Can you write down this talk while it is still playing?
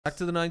Back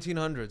to the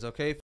 1900s,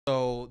 okay?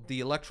 So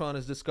the electron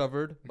is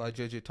discovered by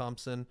J.J.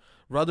 Thomson.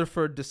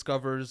 Rutherford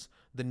discovers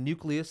the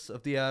nucleus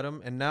of the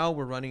atom, and now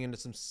we're running into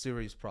some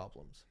serious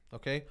problems,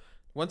 okay?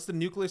 Once the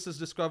nucleus is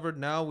discovered,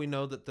 now we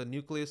know that the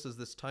nucleus is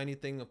this tiny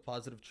thing of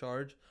positive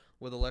charge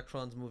with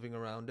electrons moving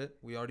around it.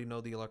 We already know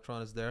the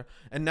electron is there.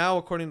 And now,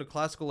 according to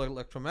classical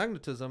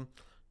electromagnetism,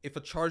 if a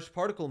charged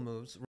particle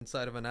moves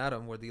inside of an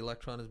atom where the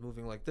electron is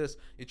moving like this,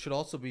 it should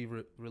also be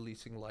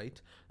releasing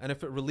light. And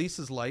if it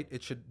releases light,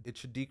 it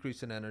should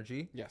decrease in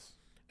energy. Yes.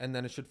 And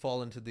then it should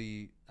fall into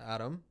the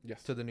atom,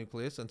 Yes. to the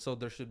nucleus, and so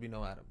there should be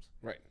no atoms.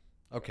 Right.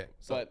 Okay.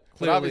 So But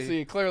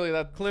clearly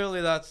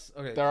clearly that's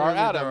okay. there are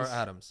atoms. There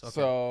are atoms. Okay.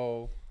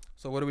 So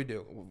what do we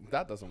do?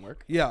 That doesn't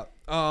work. Yeah.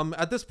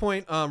 At this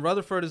point,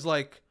 Rutherford's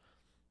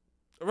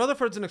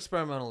an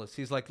experimentalist.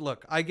 He's like,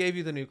 look, I gave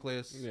you the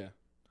nucleus. Yeah.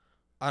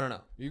 I don't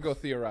know. You go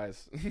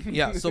theorize.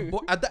 Yeah.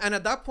 So at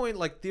that point,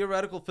 like,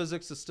 theoretical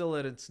physics is still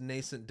at its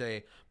nascent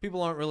day.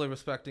 People aren't really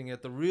respecting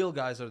it. The real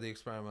guys are the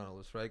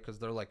experimentalists, right? Because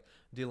they're like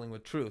dealing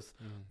with truth.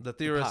 The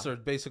theorists are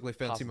basically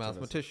fancy positivism.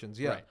 mathematicians.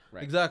 Yeah.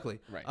 Right. Exactly.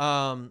 Right.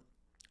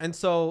 And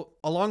so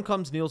along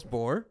comes Niels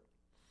Bohr.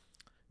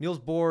 Niels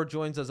Bohr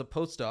joins as a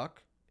postdoc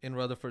in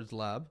Rutherford's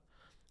lab.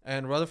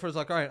 And Rutherford's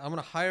like, all right, I'm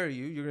going to hire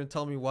you. You're going to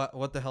tell me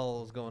what the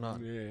hell is going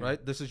on,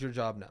 right? This is your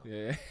job now.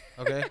 Yeah.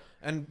 Okay.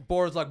 And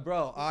Bohr's like,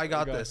 bro, I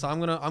got this. I'm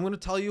gonna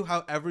tell you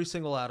how every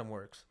single atom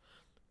works.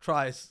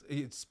 Tries,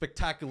 he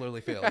spectacularly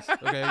fails.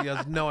 Okay, he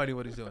has no idea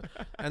what he's doing.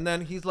 And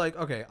then he's like,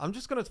 okay, I'm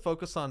just gonna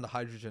focus on the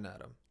hydrogen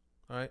atom.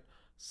 All right,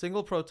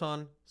 single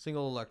proton,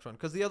 single electron.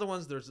 Because the other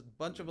ones, there's a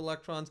bunch of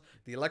electrons.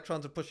 The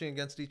electrons are pushing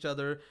against each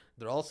other.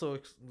 They're also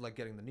like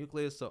getting the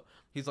nucleus. So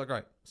he's like, all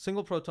right,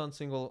 single proton,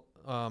 single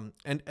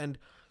and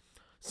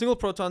single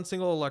proton,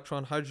 single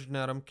electron, hydrogen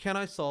atom. Can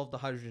I solve the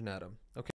hydrogen atom?